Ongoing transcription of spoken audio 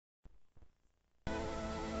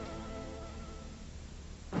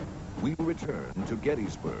We return to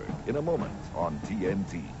Gettysburg in a moment on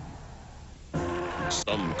TNT.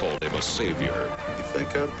 Some called him a savior. You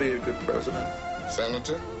think I'd be a good president?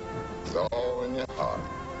 Senator, it's all in your heart.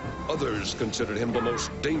 Others considered him the most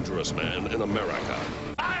dangerous man in America.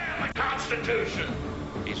 I am the Constitution.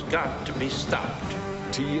 He's got to be stopped.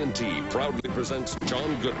 TNT proudly presents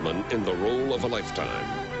John Goodman in the role of a lifetime.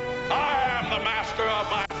 I am the master of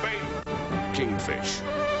my fate. Kingfish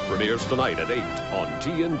premieres tonight at 8 on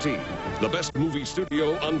TNT, the best movie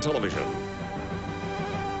studio on television.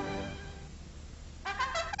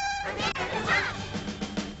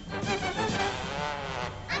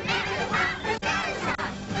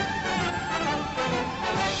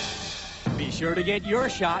 Be sure to get your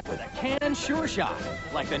shot with a Canon Sure Shot,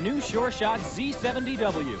 like the new Sure Shot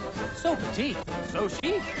Z70W. So petite, so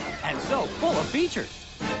chic, and so full of features.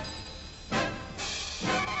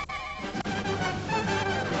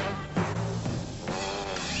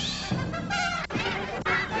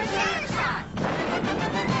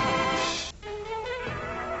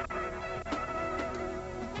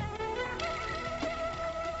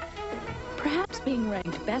 Perhaps being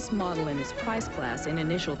ranked best model in his price class in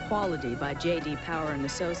initial quality by J.D. Power and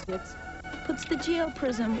Associates puts the Geo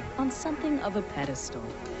Prizm on something of a pedestal.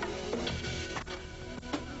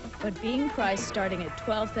 But being priced starting at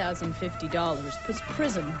 $12,050 puts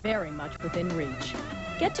Prizm very much within reach.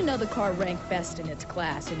 Get to know the car ranked best in its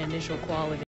class in initial quality.